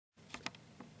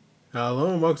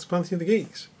Hello and welcome to Pantheon of the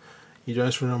Geeks. You join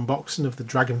us for an unboxing of the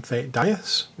Dragonfate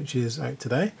Dais, which is out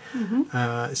today.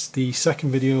 It's the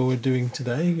second video we're doing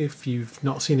today. If you've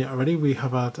not seen it already, we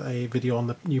have had a video on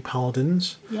the new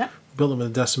Paladins. Yeah. Built them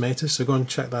with the Decimators, so go and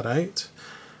check that out.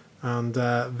 And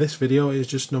this video is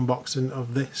just an unboxing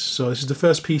of this. So this is the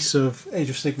first piece of Age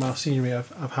of Sigmar scenery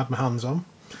I've had my hands on.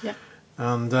 Yeah.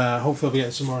 And hopefully I'll be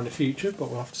getting some more in the future, but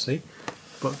we'll have to see.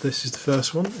 But this is the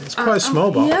first one. It's quite a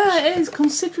small box. Yeah, it is,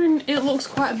 considering it looks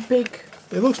quite a big...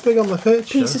 It looks big on the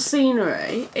picture. Piece of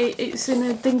scenery. It's in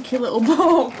a dinky little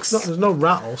box. There's no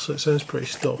rattle, so it sounds pretty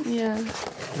stuffed. Yeah.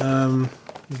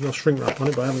 There's no shrink wrap on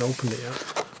it, but I haven't opened it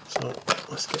yet. So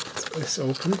let's get this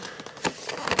open.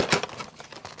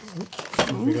 What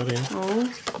have we got here?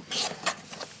 Oh.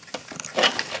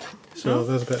 So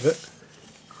there's a bit of it.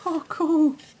 Oh,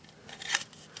 cool.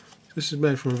 This is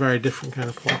made from a very different kind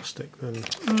of plastic than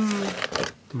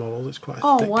the model. It's quite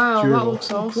thick, wow, durable. that looks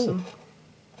awesome.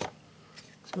 Cool.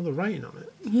 It's got the writing on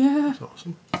it. Yeah. That's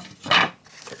awesome. Yeah.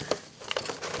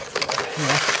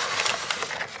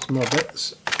 Some more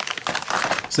bits.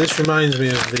 So this reminds me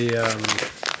of the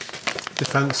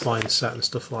defence line set and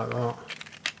stuff like that.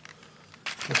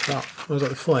 What's that? Oh, is that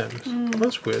the flames?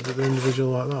 That's weird that they're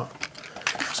individual like that.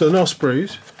 So no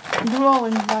sprues. They're all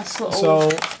in nice little...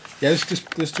 So yeah,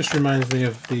 this just reminds me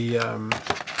of the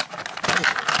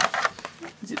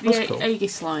is it the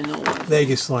Aegis line or what? The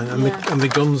Aegis line and the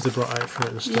guns they brought out for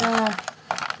it and stuff. Yeah.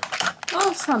 Oh,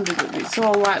 it's handy that it's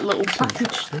all like little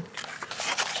packaged.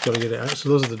 Just got to get it out. So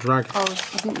those are the dragons. Oh, I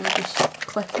think they just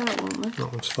click out, won't they?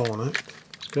 That one's fallen out.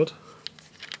 It's good.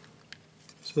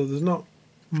 So there's not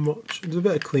much. There's a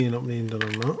bit of cleaning up needed done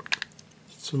on that.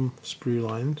 Some sprue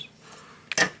lines.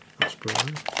 Not sprue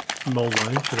lines. Mould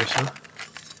lines, should I say.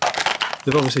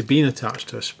 They've obviously been attached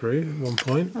to a sprue at one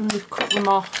point. And they've cut them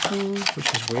off. And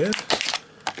which is weird.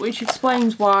 Which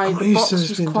explains why the box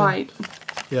was quite...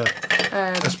 Yeah.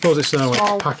 I suppose it's now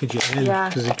small. to package it in,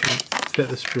 because you can fit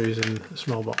the sprues in a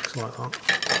small box like that.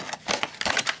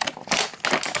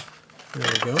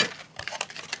 There we go.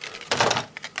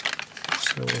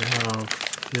 So we have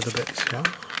the other bits here.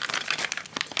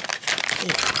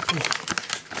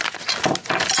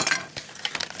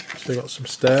 So we got some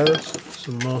stairs,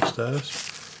 some more stairs,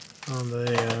 and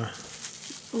a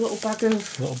little bag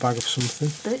of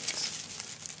something. Bits.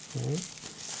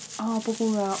 Oh,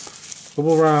 bubble wrap.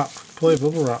 Bubble wrap. Play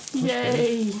bubble wrap. That's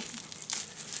yay!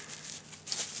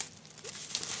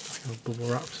 Good. Bubble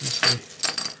wraps and see.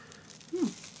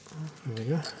 There we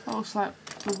go. That looks like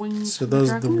the wings. So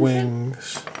those are the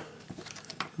wings.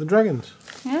 The dragons.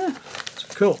 Yeah.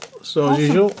 Cool. So as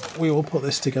usual, we will put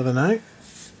this together now.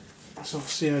 So we'll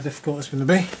see how difficult it's going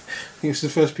to be. I think it's the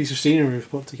first piece of scenery we've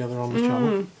put together on the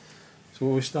channel. So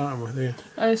what are we starting with here?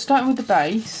 Starting with the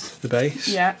base. The base?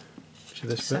 Yeah. Which is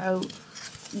this bit? So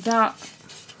that...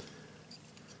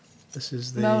 This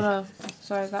is the... No,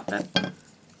 sorry, that bit.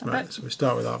 Right, so we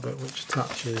start with that bit which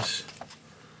attaches...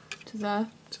 To there.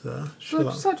 To there. So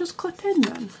does that just clip in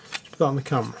then? Put that on the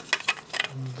camera.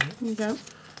 There you go.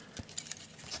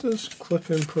 It does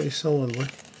clip in pretty solidly.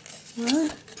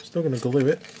 Right. Still going to glue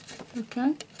it.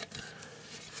 Okay.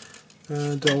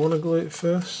 Do I want to glue it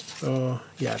first? Or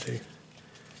yeah, I do.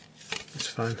 It's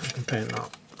fine. I can paint that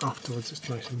afterwards. It's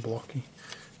nice and blocky.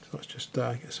 So let's just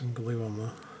get some glue on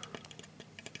there.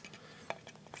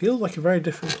 Feels like a very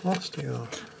different plastic though.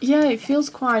 Yeah, it feels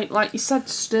quite, like you said,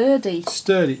 sturdy.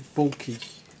 Sturdy, bulky.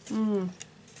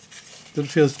 Doesn't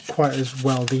feel quite as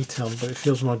well detailed, but it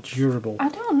feels more durable. I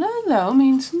don't know though. I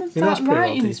mean, some of that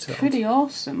writing is detailed. pretty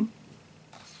awesome.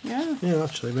 Yeah. Yeah,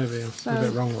 actually, maybe I'm a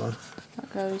bit wrong there.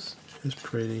 That goes. It's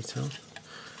pretty detailed.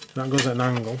 That goes at an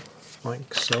angle,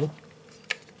 like so.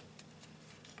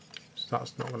 So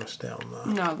that's not going to stay on there.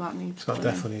 No, that needs. So that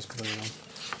definitely needs gluing on.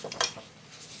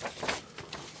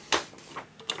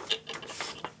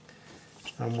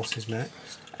 And what's his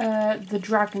next? The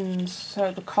dragons,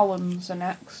 so the columns are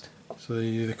next. So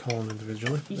you do the column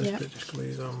individually. This Yeah. bit just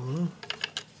glues on there.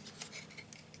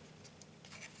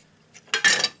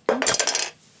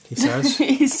 He says.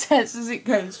 He says as it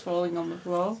goes, falling on the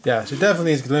floor. Yeah, so it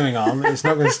definitely needs gluing on. It's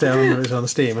not going to stay on when it's on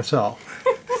steam at all.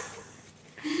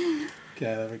 Okay,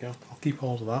 there we go. I'll keep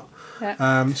hold of that.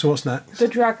 Yeah. So what's next? The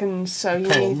dragons, so you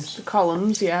need the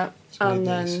columns, yeah. So and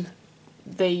then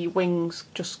the wings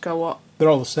just go up. They're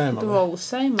all the same, They're all the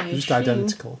same, They're just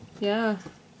identical. Yeah.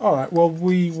 Alright, well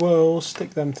we will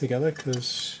stick them together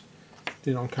because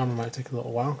doing it on camera might take a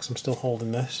little while because I'm still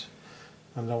holding this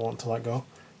and I don't want to let go.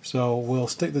 So we'll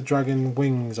stick the dragon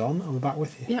wings on and we're back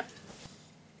with you. Yep.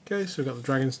 Okay, so we've got the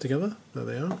dragons together. There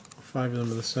they are. 5 of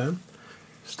them are the same.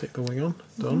 Stick the wing on.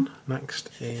 Done. Next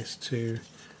is to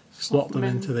slot them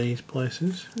into these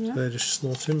places. Yeah. So they're just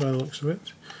slotting by the looks of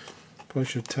it. Probably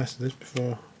should have tested this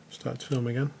before I started to film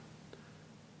again.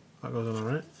 That goes on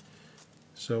alright.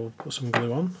 So we'll put some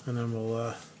glue on and then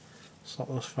we'll slot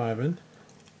those 5 in.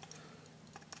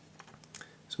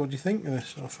 So what do you think of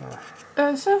this so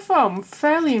far? So far I'm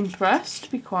fairly impressed,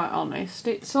 to be quite honest.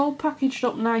 It's all packaged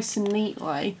up nice and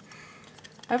neatly.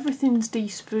 Everything's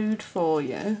de-sprued for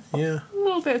you. Yeah. A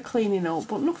little bit of cleaning up,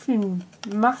 but nothing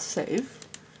massive.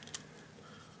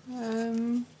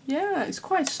 Yeah, it's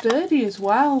quite sturdy as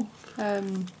well.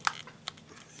 And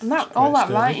that all that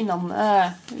writing on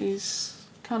there is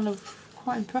kind of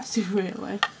quite impressive,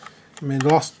 really. I mean,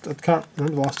 I can't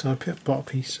remember the last time I bought a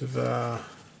piece of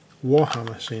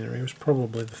Warhammer scenery. It was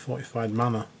probably the Fortified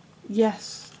Manor.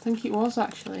 Yes, I think it was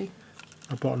actually.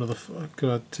 I bought another, I could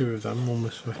have 2 of them. One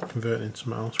was for converting into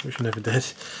something else, which I never did.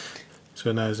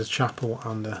 So now there's a chapel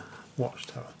and a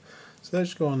watchtower. So they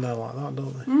just go on there like that,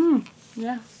 don't they?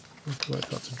 Yeah. I'll have to wait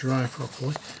for that to dry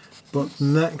properly. But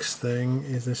next thing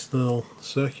is this little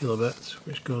circular bit,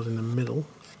 which goes in the middle.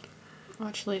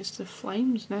 Actually, it's the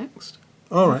flames next.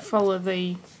 Alright. Follow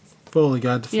the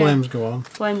guide, the flames go on.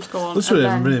 Flames go on. This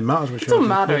really really matters which it doesn't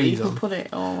matter, you you can on. put it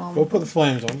all on. We'll put the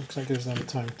flames on because that gives them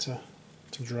time to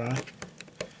dry.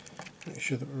 Make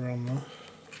sure that we're on there.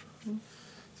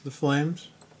 So the flames,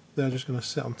 they're just going to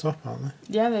sit on top, aren't they?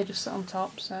 Yeah, they just sit on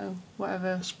top, so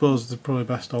whatever. I suppose they're probably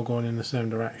best all going in the same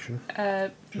direction.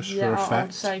 Just for effect. I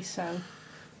would say so.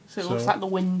 So it looks like the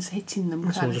wind's hitting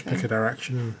them. So we'll just pick a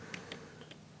direction.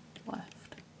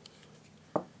 Left.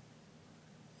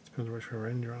 Depends which way we're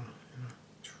in, you know.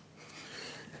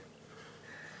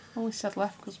 I only said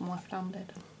left because I'm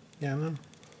left-handed. Yeah, I know.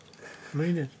 I know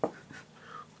you did.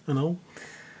 I know.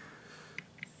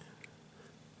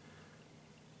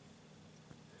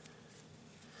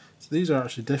 So these are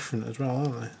actually different as well,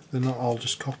 aren't they? They're not all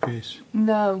just copies.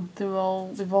 No, they've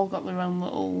all got their own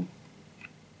little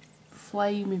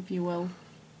flame, if you will.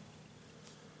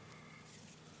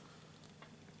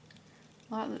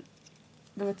 Like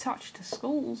they're attached to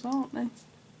skulls, aren't they?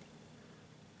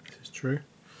 This is true.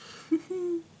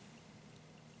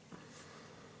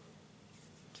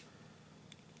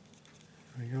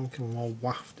 There you go, look at them all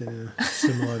wafted in a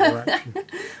similar direction.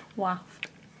 Waft.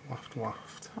 Waft,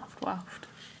 waft. Waft, waft.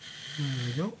 There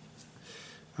we go.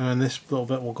 And this little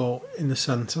bit will go in the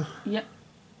centre. Yep.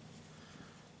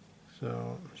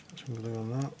 So, let's put some glue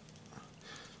on that.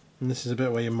 And this is a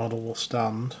bit where your model will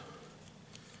stand.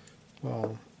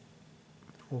 Well,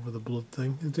 over the blood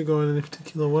thing. Did it go in any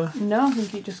particular way? No, I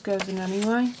think it just goes in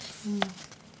anyway.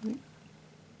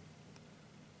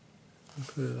 I'll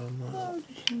put it on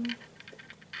that.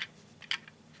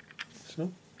 So,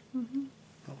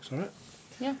 that looks alright.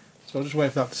 Yeah. So I'll just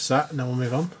wait for that to set and then we'll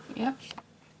move on. Yep.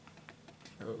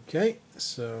 Okay,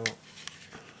 so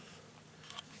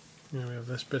here we have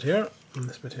this bit here and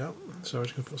this bit here. So we're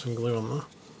just going to put some glue on there.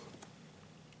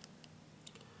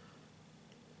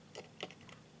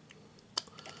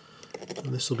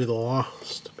 And this will be the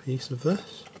last piece of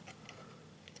this.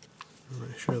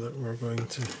 Make sure that we're going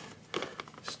to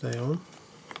stay on.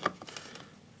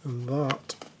 And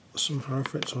that somehow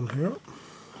fits on here.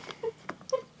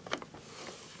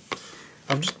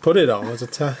 I've just put it on as a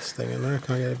test thing and now I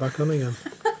can't get it back on again.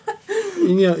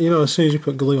 You know, as soon as you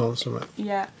put glue on something,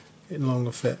 Yeah. it no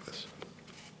longer fits.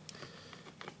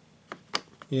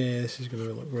 Yeah, this is going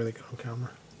to look really good on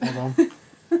camera. Hold on.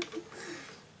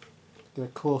 Get a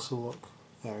closer look.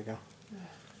 There we go.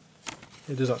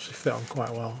 It does actually fit on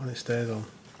quite well and it stays on.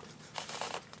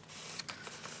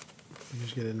 You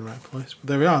just get it in the right place. But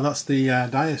there we are, that's the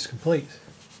Dais complete.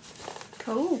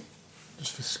 Cool.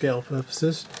 Just for scale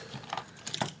purposes.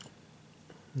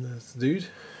 And there's the dude.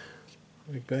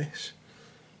 Big base.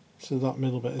 So that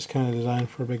middle bit is kind of designed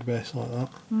for a big base like that.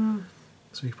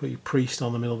 So you put your priest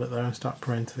on the middle bit there and start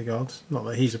praying to the gods. Not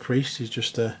that he's a priest, he's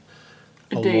just a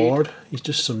lord. He's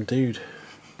just some dude.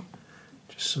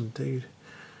 Just some dude.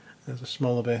 There's a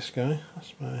smaller base guy.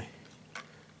 That's my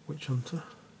witch hunter.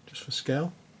 Just for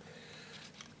scale.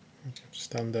 You have to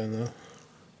stand down there.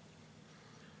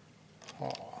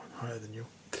 Oh, higher than you.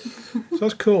 So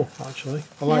that's cool, actually.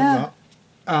 I like that.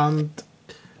 And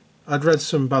I'd read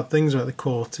some bad things about the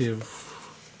quality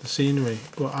of the scenery,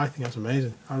 but I think that's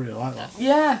amazing. I really like that.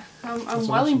 Yeah, I'm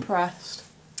well awesome. Impressed.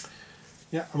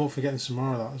 Yeah, I'm up for getting some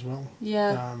more of that as well.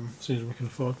 Yeah. As soon as we can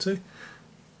afford to.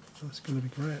 That's going to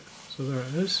be great. So there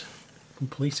it is,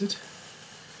 completed.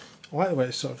 I like the way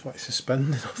it's sort of like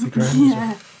suspended off the ground.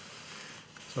 Yeah.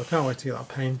 So I can't wait to get that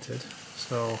painted.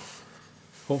 So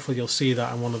hopefully you'll see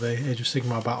that in one of the Age of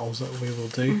Sigmar battles that we will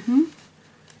do.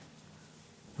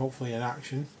 Hopefully in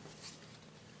action.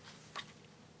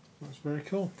 That's very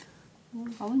cool.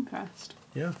 I'm impressed.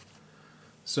 Yeah.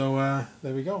 So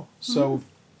there we go. So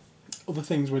other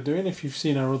things we're doing, if you've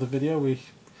seen our other video, we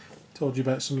told you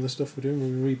about some of the stuff we're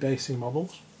doing. We're rebasing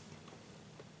models.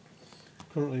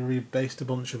 Currently rebased a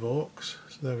bunch of orcs.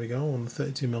 So there we go, on the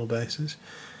 32mm bases.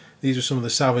 These are some of the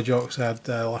Savage Orcs I had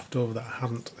left over that I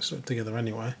hadn't stuck together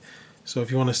anyway. So if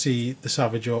you want to see the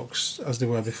Savage Orcs as they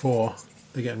were before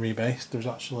they're getting rebased, there's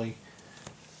actually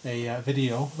a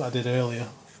video that I did earlier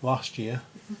last year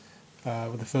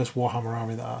with the first Warhammer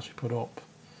army that I actually put up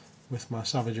with my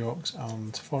Savage Orcs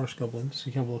and Forest Goblins, so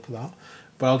you can have a look at that.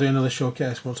 But I'll do another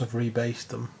showcase once I've rebased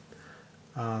them,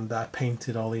 and I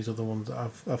painted all these other ones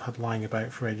that I've had lying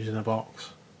about for ages in a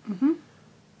box.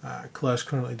 Claire's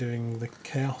currently doing the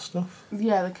Chaos stuff.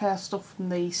 Yeah, the Chaos stuff from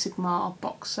the Sigmar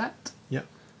box set. Yep.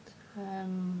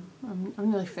 I'm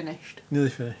nearly finished.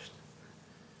 Nearly finished.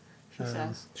 She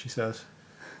says. She says.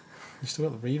 You still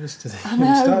got the Reavers today. I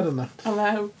know. Started on that. I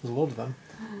know. There's a lot of them.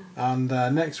 And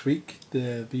next week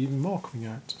there'll be even more coming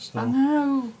out. So, I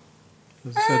know.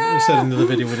 as we said in the other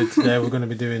video we did today, we're going to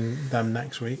be doing them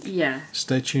next week. Yeah.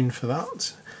 Stay tuned for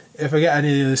that. If I get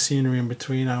any of the scenery in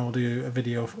between, I will do a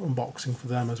video of unboxing for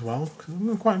them as well, because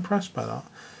I'm quite impressed by that.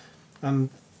 And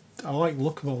I like the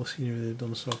look of all the scenery they've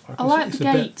done so far. I like the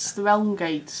gates, the realm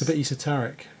gates. It's a bit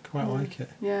esoteric. Quite like it.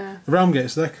 Yeah. The realm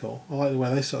gates, they're cool. I like the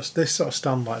way they sort of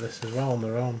stand like this as well on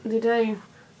their own. They do.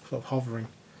 Sort of hovering.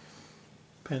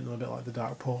 Paint them a bit like the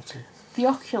Dark Portal. The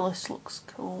Oculus looks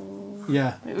cool.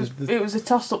 Yeah. It was a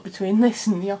toss up between this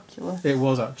and the Oculus. It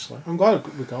was actually. I'm glad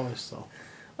we got this though.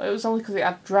 Well, it was only because it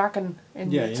had dragon in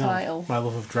the title. My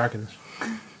love of dragons.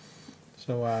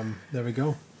 So there we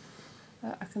go.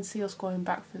 I can see us going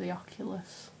back for the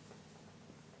Oculus.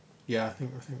 Yeah, I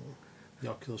think the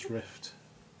Oculus Rift.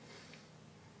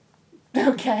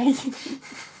 Okay.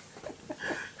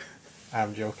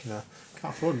 I'm joking now.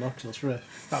 Can't afford an Oculus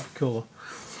Rift. That'd be cool.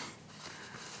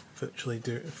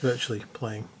 Virtually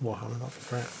playing Warhammer. That'd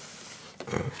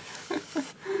be great.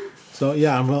 So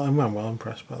yeah, I'm well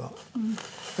impressed by that.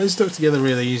 It's stuck together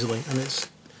really easily, and it's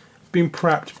been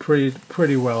prepped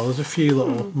pretty well. There's a few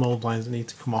little mould lines that need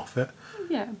to come off it.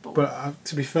 Yeah, but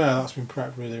to be fair, that's been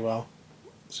prepped really well.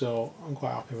 So I'm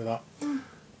quite happy with that.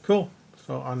 Cool.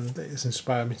 So and it's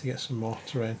inspired me to get some more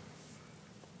terrain.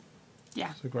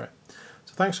 Yeah. So great.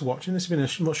 So thanks for watching. This has been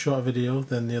a much shorter video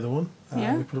than the other one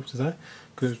we put up today,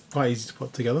 because it's quite easy to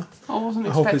put together. I wasn't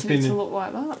expecting it to look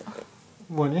like that.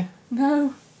 Weren't you?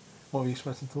 No. What were you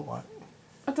expecting it to look like?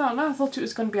 I don't know. I thought it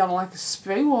was going to be on like a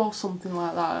sprue or something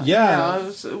like that. Yeah. You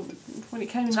know, when it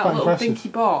came in that little dinky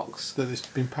box. That it's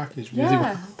been packaged really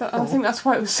well. I think that's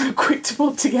why it was so quick to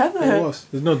put together. It was.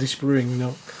 There's no despruing.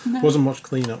 No. There wasn't much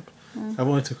clean-up. I've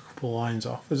only took a couple of lines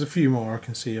off. There's a few more I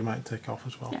can see I might take off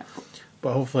as well. Yeah.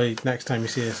 But hopefully next time you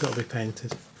see this it'll be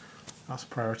painted. That's a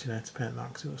priority now to paint that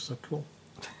because it looks so cool.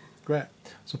 Great.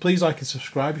 So please like and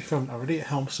subscribe if you haven't already. It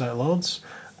helps out loads.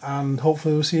 And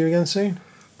hopefully we'll see you again soon.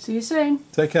 See you soon.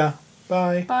 Take care.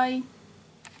 Bye. Bye.